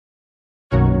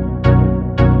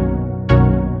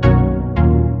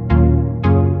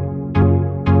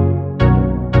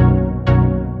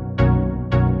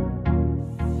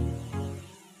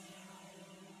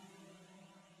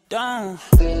Damn.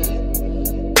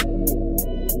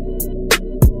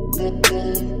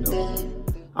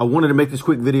 I wanted to make this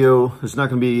quick video. There's not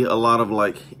going to be a lot of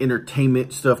like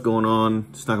entertainment stuff going on.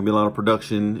 It's not going to be a lot of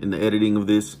production in the editing of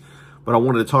this. But I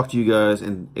wanted to talk to you guys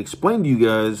and explain to you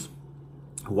guys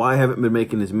why I haven't been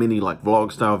making as many like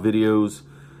vlog style videos.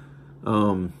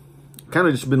 Kind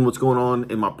of just been what's going on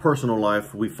in my personal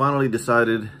life. We finally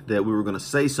decided that we were going to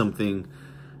say something,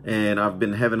 and I've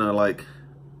been having to like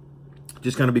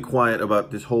just kind of be quiet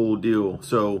about this whole deal.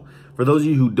 So for those of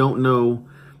you who don't know,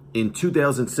 in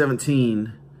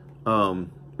 2017, my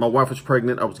wife was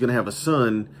pregnant. I was going to have a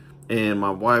son, and my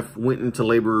wife went into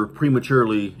labor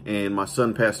prematurely, and my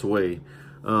son passed away.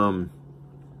 And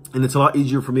it's a lot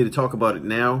easier for me to talk about it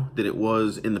now than it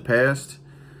was in the past.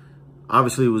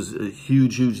 Obviously, it was a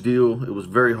huge, huge deal. It was a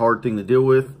very hard thing to deal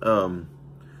with. A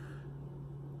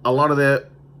lot of that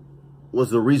was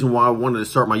the reason why I wanted to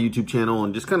start my YouTube channel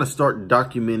and just kind of start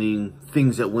documenting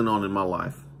things that went on in my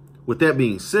life. With that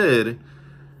being said,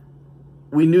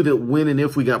 we knew that when and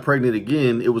if we got pregnant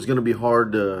again, it was going to be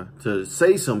hard to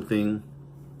say something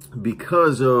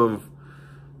because of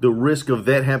the risk of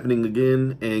that happening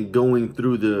again and going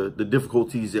through the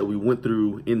difficulties that we went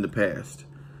through in the past.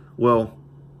 Well,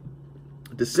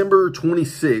 December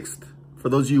 26th, for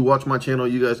those of you who watch my channel,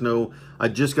 you guys know I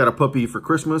just got a puppy for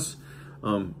Christmas.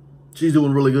 She's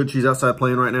doing really good. She's outside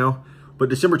playing right now. But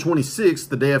December 26th,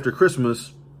 the day after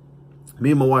Christmas,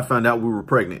 me and my wife found out we were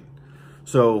pregnant.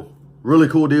 So really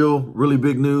cool deal, really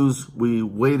big news. We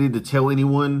waited to tell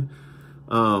anyone.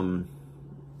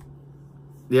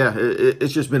 Yeah,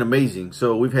 it's just been amazing.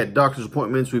 So we've had doctor's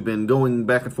appointments. We've been going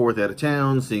back and forth out of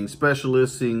town, seeing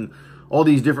specialists, seeing all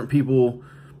these different people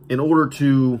in order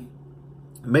to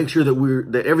make sure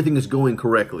that everything is going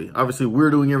correctly. Obviously, we're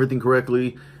doing everything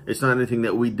correctly. It's not anything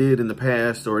that we did in the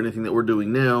past or anything that we're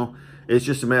doing now. It's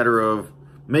just a matter of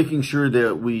making sure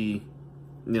that we,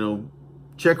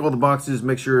 check all the boxes,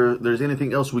 make sure there's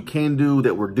anything else we can do,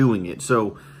 that we're doing it.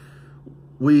 So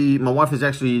my wife is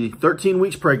actually 13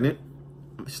 weeks pregnant,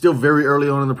 still very early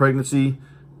on in the pregnancy,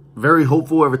 very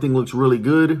hopeful. Everything looks really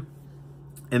good.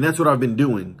 And that's what I've been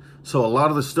doing. So a lot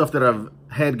of the stuff that I've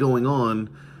had going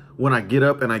on when I get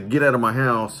up and I get out of my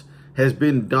house has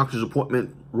been doctor's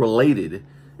appointment related.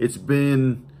 It's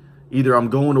been either I'm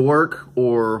going to work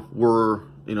or we're,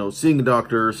 seeing a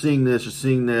doctor, seeing this or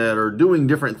seeing that, or doing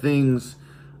different things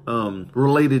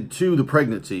related to the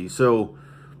pregnancy. So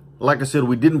like I said,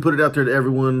 we didn't put it out there to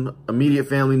everyone. Immediate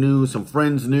family knew, some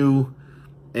friends knew,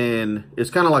 and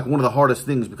it's kind of like one of the hardest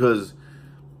things because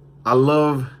I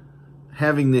love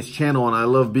having this channel and I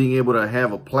love being able to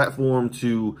have a platform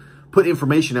to put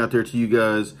information out there to you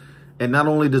guys. And not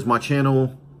only does my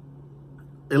channel,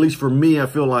 at least for me, I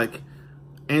feel like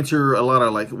answer a lot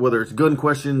of like, whether it's gun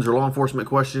questions or law enforcement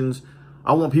questions,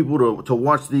 I want people to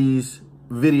watch these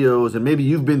videos, and maybe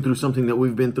you've been through something that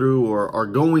we've been through or are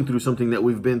going through something that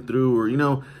we've been through, or,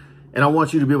 and I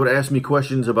want you to be able to ask me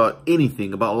questions about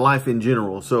anything, about life in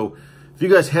general. So if you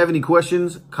guys have any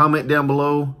questions, comment down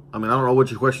below. I mean, I don't know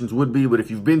what your questions would be, but if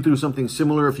you've been through something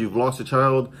similar, if you've lost a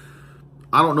child,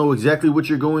 I don't know exactly what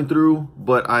you're going through,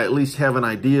 but I at least have an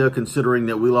idea considering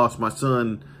that we lost my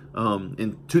son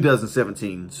in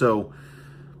 2017. So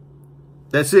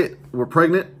that's it. We're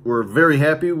pregnant. We're very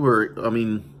happy.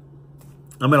 I'm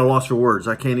at a loss for words.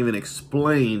 I can't even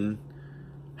explain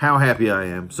how happy I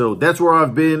am. So that's where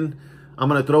I've been. I'm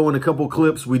going to throw in a couple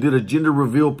clips. We did a gender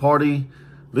reveal party.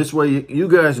 This way you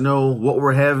guys know what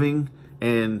we're having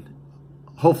and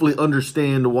hopefully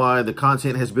understand why the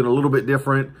content has been a little bit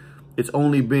different. It's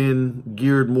only been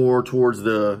geared more towards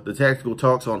the tactical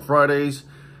talks on Fridays.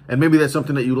 And maybe that's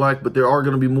something that you like, but there are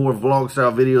going to be more vlog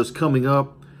style videos coming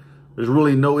up. There's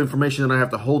really no information that I have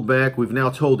to hold back. We've now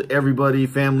told everybody,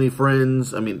 family,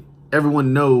 friends. I mean,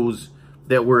 everyone knows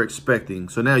that we're expecting.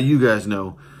 So now you guys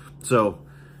know. So,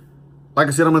 like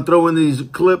I said, I'm going to throw in these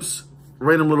clips,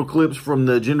 random little clips from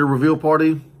the gender reveal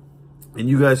party. And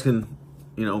you guys can,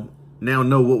 now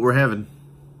know what we're having.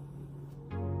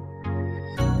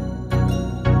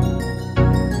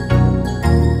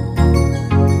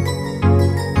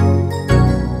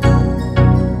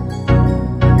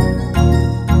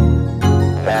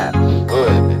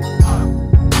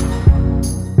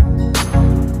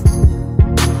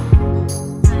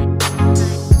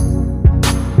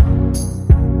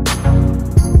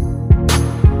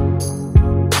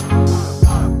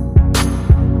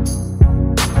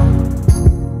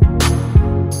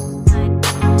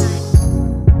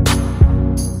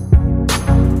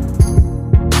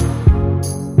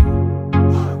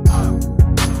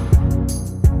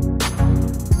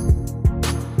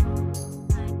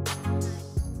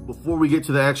 we get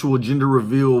to the actual gender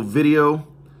reveal video,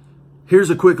 here's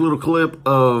a quick little clip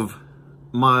of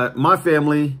my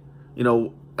family. You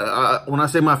know, when I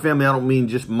say my family, I don't mean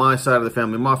just my side of the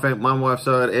family. My wife's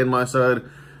side and my side.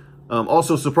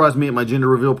 Also surprised me at my gender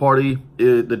reveal party.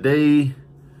 The day,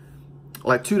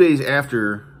 like 2 days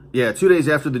after, 2 days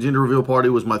after the gender reveal party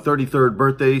was my 33rd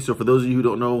birthday. So for those of you who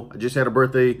don't know, I just had a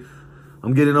birthday.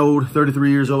 I'm getting old,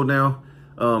 33 years old now.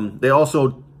 They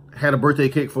also had a birthday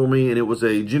cake for me, and it was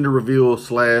a gender reveal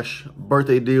 /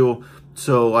 birthday deal.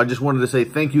 So I just wanted to say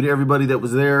thank you to everybody that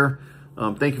was there.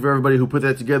 Thank you for everybody who put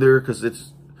that together, because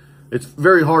it's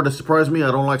very hard to surprise me.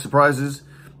 I don't like surprises,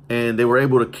 and they were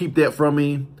able to keep that from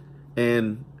me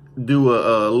and do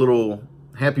a little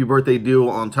happy birthday deal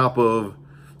on top of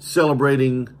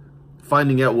celebrating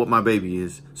finding out what my baby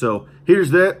is. So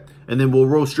here's that, and then we'll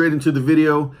roll straight into the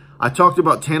video. I talked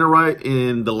about tannerite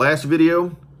in the last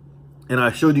video, and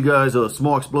I showed you guys a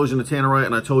small explosion of tannerite,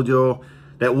 and I told y'all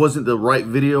that wasn't the right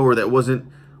video, or that wasn't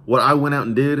what I went out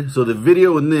and did. So the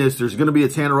video in this, there's gonna be a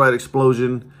tannerite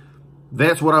explosion.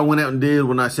 That's what I went out and did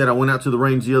when I said I went out to the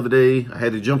range the other day. I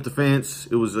had to jump the fence.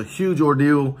 It was a huge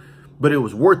ordeal, but it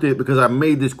was worth it because I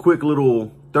made this quick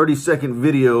little 30-second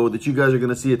video that you guys are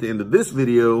gonna see at the end of this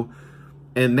video,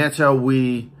 and that's how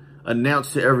we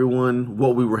announced to everyone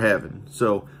what we were having.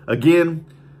 So again,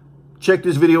 check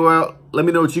this video out. Let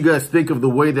me know what you guys think of the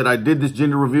way that I did this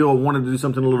gender reveal. I wanted to do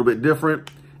something a little bit different.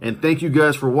 And thank you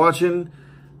guys for watching.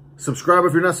 Subscribe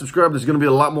if you're not subscribed. There's going to be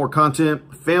a lot more content,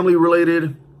 family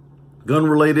related, gun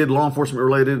related, law enforcement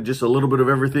related, just a little bit of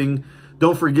everything.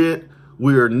 Don't forget,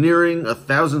 we are nearing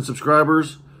 1,000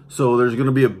 subscribers. So there's going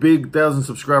to be a big 1,000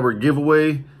 subscriber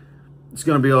giveaway. It's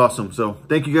going to be awesome. So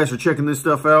thank you guys for checking this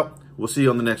stuff out. We'll see you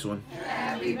on the next one.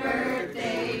 Happy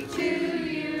birthday to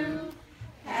you.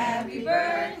 Happy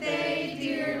birthday,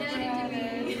 dear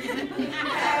Johnny.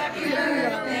 Happy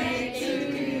birthday to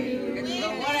you.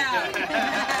 What out?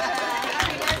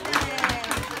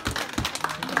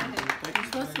 You're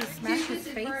supposed to smash his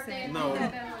face in. No.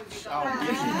 That's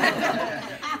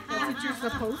what you're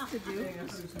supposed to do.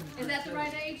 Is that the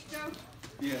right age, Joe?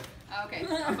 Yeah. Okay.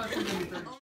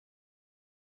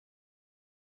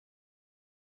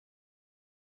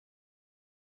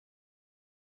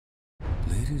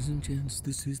 Ladies and gents,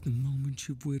 this is the moment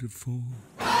you've waited for.